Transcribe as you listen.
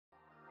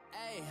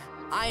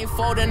I ain't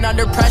folding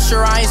under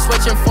pressure, I ain't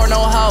switching for no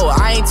hoe.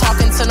 I ain't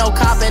talking to no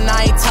cop and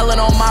I ain't telling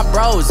on my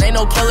bros. Ain't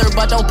no killer,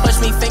 but don't push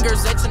me,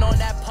 fingers itching on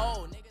that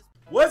pole.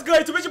 What's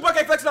good? It's your boy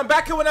Flex and I'm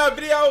back here with another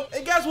video.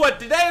 And guess what?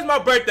 Today is my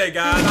birthday,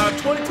 guys. I'm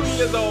 22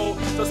 years old,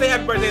 so say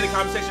happy birthday in the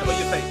comment section what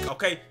you think,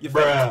 okay? You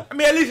feel me? I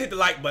mean, at least hit the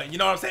like button, you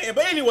know what I'm saying?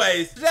 But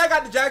anyways, today I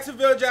got the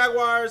Jacksonville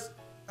Jaguars.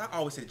 I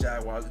always say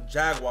Jaguars.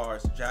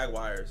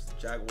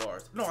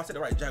 No, I said it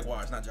right,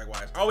 Jaguars, not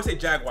Jaguars. I always say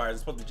Jaguars,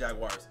 it's supposed to be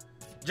Jaguars.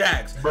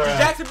 Jags. The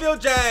Jacksonville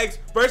Jags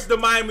versus the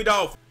Miami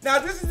Dolphins. Now,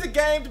 this is a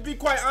game, to be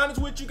quite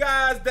honest with you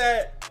guys,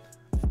 that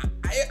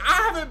I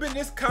haven't been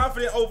this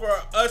confident over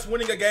us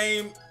winning a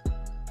game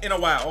in a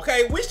while,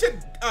 okay? We should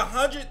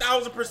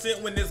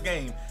 100,000% win this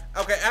game.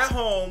 Okay, at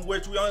home,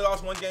 which we only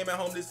lost one game at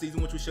home this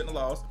season, which we shouldn't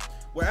have lost.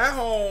 We're at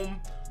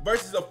home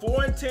versus a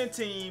 4-10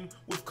 team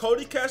with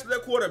Cody, Kessler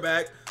at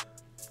quarterback.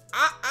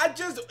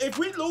 If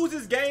we lose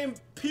this game,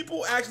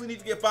 people actually need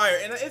to get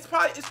fired. And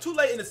it's too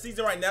late in the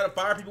season right now to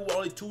fire people with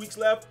only 2 weeks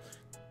left.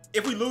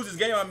 If we lose this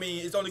game, I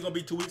mean, it's only going to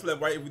be 2 weeks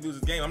left, right? If we lose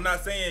this game. I'm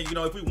not saying, you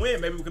know, if we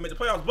win, maybe we can make the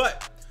playoffs.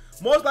 But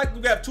most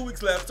likely we have 2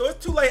 weeks left. So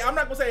it's too late. I'm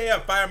not going to say, yeah,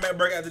 fire Matt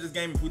Burke after this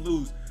game if we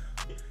lose.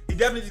 He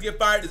definitely needs to get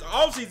fired this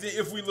offseason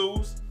if we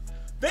lose.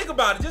 Think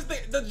about it. Just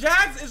think, the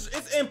Jags,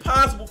 it's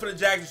impossible for the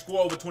Jags to score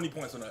over 20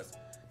 points on us.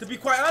 To be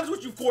quite honest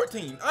with you,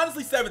 14.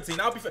 Honestly, 17.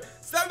 I'll be fair.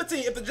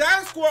 17. If the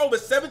Giants score over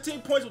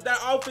 17 points with that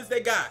offense they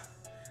got,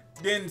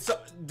 then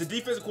the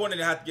defensive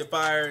coordinator has to get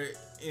fired,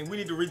 and we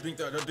need to rethink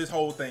this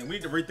whole thing. We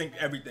need to rethink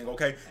everything,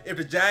 okay? If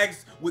the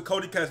Jags with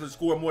Cody Kessler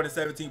score more than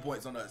 17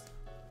 points on us.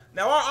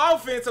 Now, our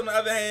offense, on the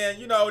other hand,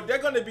 you know, they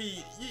have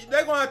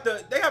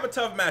a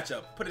tough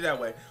matchup, put it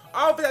that way.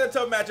 Our offense has a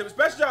tough matchup,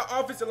 especially our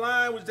offensive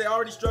line, which they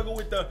already struggle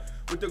with the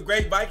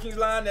great Vikings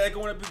line that they're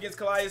going up against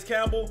Calais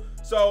Campbell.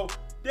 So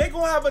they're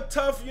going to have a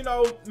tough, you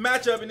know,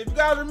 matchup. And if you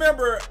guys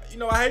remember, you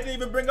know, I hate to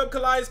even bring up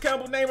Calais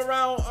Campbell's name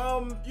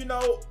around, you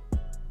know,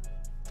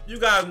 you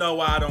guys know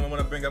why I don't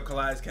want to bring up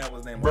Calais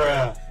Campbell's name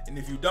around. And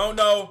if you don't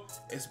know,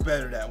 it's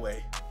better that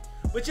way.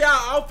 But yeah,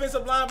 our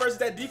offensive line versus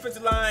that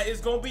defensive line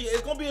is gonna be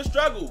a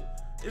struggle.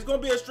 It's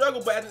gonna be a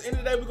struggle, but at the end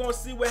of the day, we're gonna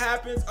see what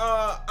happens.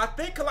 I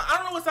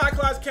don't know what side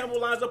Calais Campbell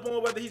lines up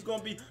on, whether he's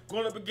gonna be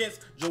going up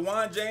against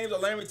Jawan James or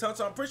Larry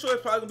Tunsil. I'm pretty sure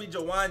it's probably gonna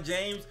be Jawan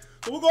James.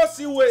 So we're gonna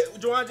see what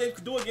Jawan James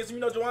could do against him.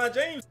 You know, Jawan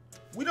James,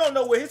 we don't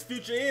know what his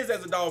future is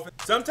as a Dolphin.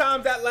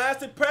 Sometimes that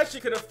last impression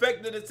could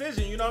affect the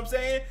decision. You know what I'm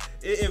saying?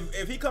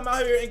 If he come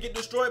out here and get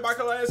destroyed by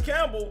Calais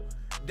Campbell,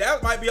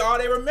 that might be all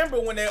they remember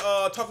when they're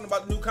talking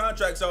about the new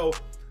contract. So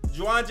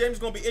Jawan James is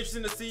going to be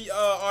interesting to see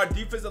our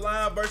defensive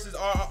line versus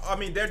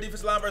their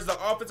defensive line versus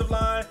our offensive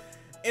line.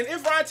 And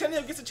if Ryan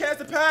Tannehill gets a chance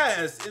to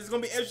pass, it's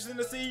going to be interesting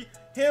to see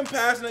him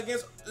passing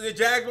against the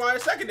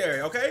Jaguars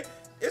secondary, okay?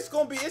 It's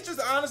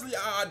just honestly,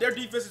 their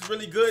defense is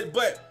really good,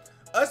 but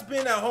us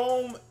being at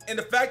home and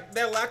the fact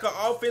that lack of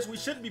offense, we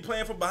shouldn't be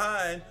playing from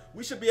behind.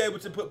 We should be able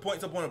to put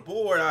points up on the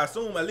board, I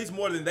assume, at least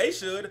more than they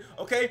should,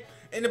 okay?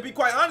 And to be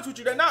quite honest with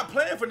you, they're not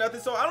playing for nothing,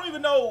 so I don't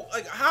even know,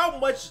 like, how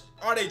much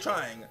are they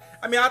trying?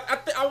 I mean,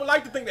 I would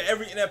like to think that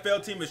every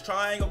NFL team is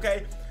trying,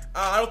 okay?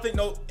 I don't think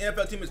no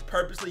NFL team is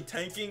purposely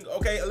tanking,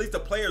 okay? At least the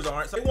players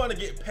aren't. So they want to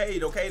get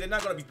paid, okay? They're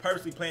not going to be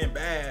purposely playing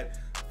bad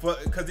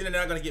because then they're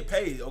not going to get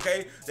paid,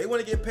 okay? They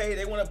want to get paid.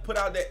 They want to put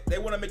out that they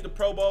want to make the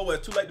Pro Bowl. Well,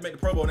 it's too late to make the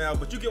Pro Bowl now,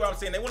 but you get what I'm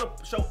saying. They want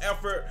to show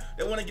effort.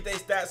 They want to get their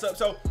stats up.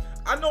 So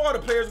I know all the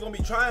players are going to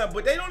be trying,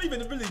 but they don't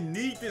even really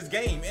need this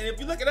game. And if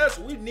you look at us,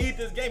 we need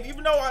this game.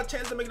 Even though our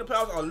chances of making the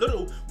playoffs are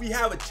little, we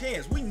have a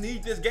chance. We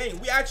need this game.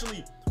 We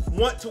actually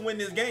want to win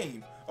this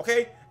game,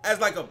 okay? As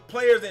like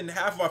players, and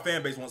half of our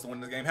fan base wants to win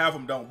this game, half of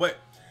them don't. But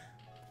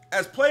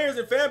as players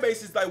and fan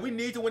bases, like, we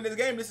need to win this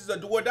game. This is a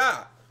do or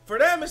die. For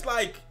them, it's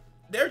like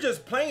they're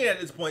just playing at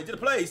this point to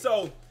play.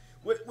 So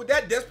with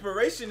that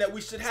desperation that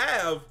we should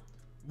have,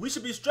 we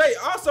should be straight.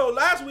 Also,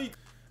 last week,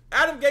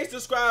 Adam Gase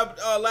described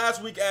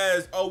last week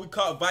as, oh, we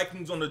caught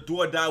Vikings on the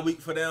do-or-die week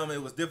for them. It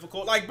was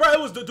difficult. Like, bro, it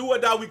was the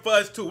do-or-die week for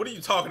us, too. What are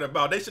you talking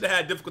about? They should have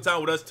had a difficult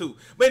time with us, too.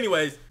 But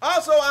anyways,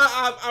 also,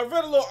 I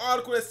read a little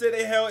article that said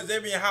they held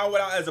Xavien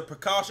Howard out as a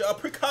precaution. A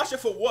precaution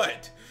for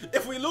what?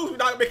 If we lose, we're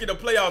not making the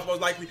playoffs,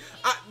 most likely.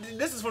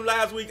 This is from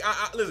last week.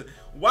 Listen,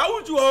 why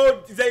would you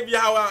hold Xavien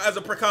Howard out as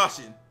a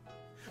precaution?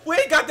 We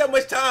ain't got that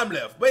much time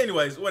left. But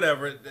anyways,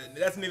 whatever.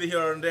 That's neither here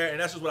nor there, and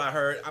that's just what I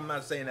heard. I'm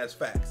not saying that's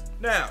facts.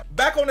 Now,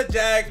 back on the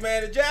Jags,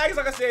 man. The Jags,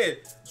 like I said,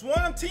 it's one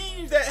of them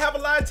teams that have a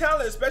lot of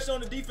talent, especially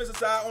on the defensive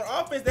side.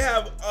 On offense, they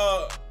have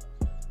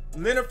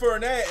Leonard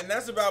Fournette, and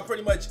that's about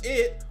pretty much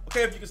it.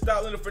 Okay, if you can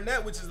stop Leonard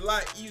Fournette, which is a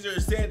lot easier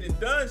said than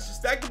done, just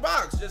stack the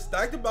box. Just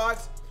stack the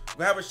box.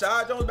 We have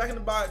Rashad Jones back in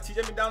the box.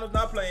 TJ McDonald's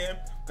not playing.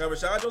 We have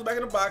Rashad Jones back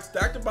in the box.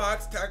 Stack the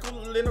box. Tackle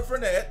Leonard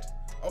Fournette.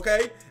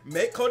 Okay,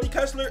 make Cody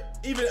Kessler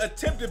even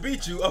attempt to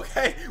beat you,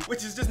 okay,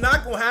 which is just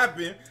not gonna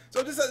happen.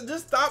 So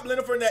just stop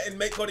Leonard Fournette and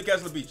make Cody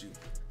Kessler beat you.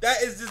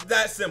 That is just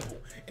that simple.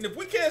 And if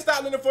we can't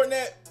stop Leonard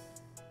Fournette,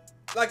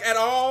 like, at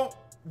all,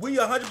 we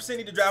 100%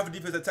 need to draft a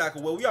defensive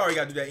tackle. Well, we already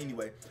got to do that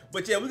anyway.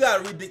 But yeah, we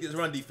got to rethink this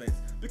run defense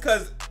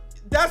because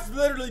that's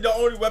literally the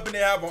only weapon they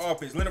have on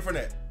offense. Leonard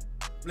Fournette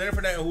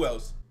and who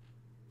else?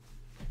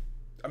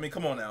 I mean,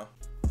 come on now.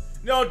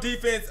 You know,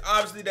 defense,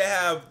 obviously they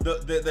have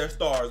their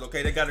stars,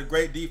 okay? They got a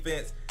great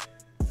defense.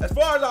 As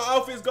far as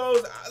our offense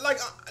goes, like,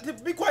 to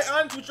be quite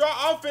honest with you,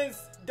 our offense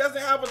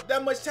doesn't have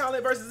that much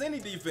talent versus any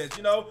defense,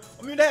 you know?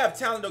 I mean, they have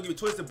talent, don't get me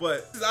twisted,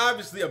 but this is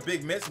obviously a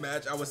big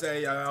mismatch, I would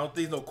say. I don't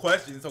think there's no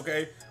questions,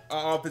 okay?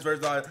 Our offense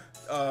versus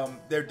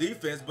their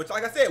defense. But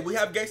like I said, we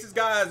have Gase's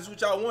guys. That's what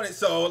y'all wanted,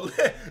 so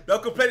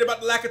don't complain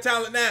about the lack of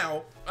talent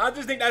now. I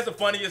just think that's the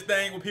funniest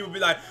thing when people be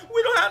like,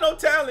 we don't have no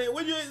talent.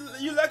 Well,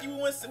 you lucky we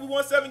won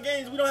 7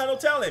 games. We don't have no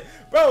talent.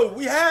 Bro,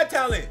 we had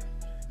talent.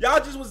 Y'all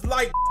just was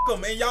like,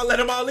 them, and y'all let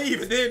them all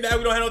leave, and then now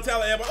we don't have no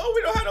talent. And I'm like, oh,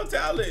 we don't have no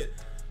talent.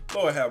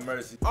 Lord have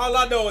mercy. All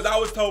I know is I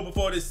was told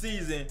before this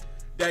season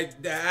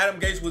that Adam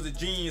Gase was a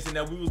genius and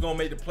that we was gonna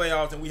make the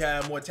playoffs and we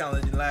had more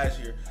talent than last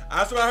year.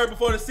 That's what I heard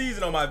before the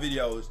season on my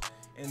videos.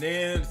 And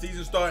then the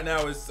season start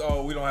now is,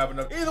 oh, we don't have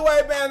enough. Either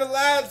way, man, the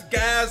last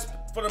gasp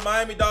for the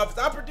Miami Dolphins.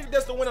 I predict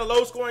us to win a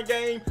low-scoring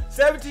game,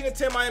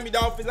 17-10 Miami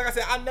Dolphins. Like I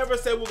said, I never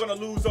said we're gonna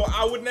lose, so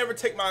I would never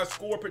take my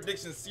score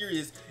prediction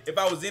serious if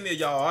I was in there,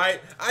 y'all. All right,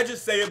 I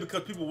just say it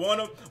because people want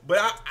them. But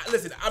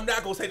listen, I'm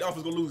not gonna say the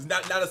Dolphins gonna lose.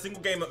 Not a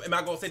single game am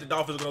I gonna say the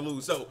Dolphins are gonna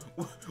lose. So,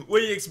 what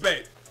do you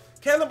expect?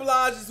 Kallen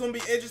Ballage is gonna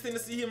be interesting to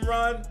see him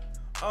run.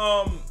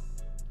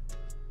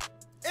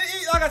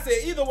 Like I said,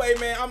 either way,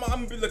 man, I'm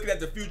gonna be looking at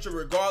the future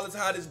regardless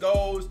of how this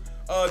goes.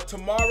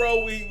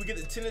 Tomorrow we get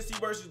the Tennessee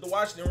versus the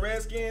Washington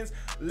Redskins.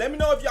 Let me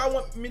know if y'all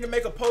want me to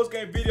make a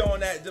post-game video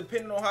on that,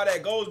 depending on how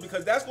that goes,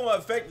 because that's gonna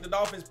affect the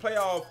Dolphins'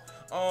 playoff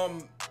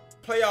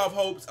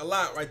hopes a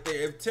lot right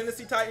there. If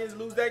Tennessee Titans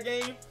lose that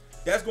game,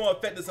 that's gonna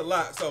affect us a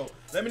lot. So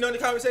let me know in the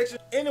comment section.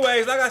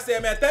 Anyways, like I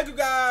said, man, thank you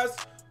guys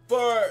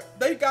for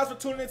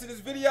tuning into this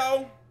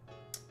video.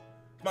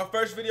 My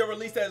first video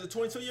released as a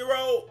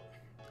 22-year-old.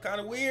 Kind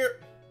of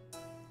weird.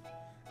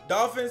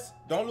 Dolphins,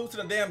 don't lose to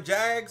the damn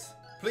Jags,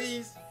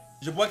 please.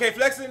 It's your boy K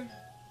Flexin'.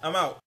 I'm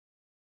out.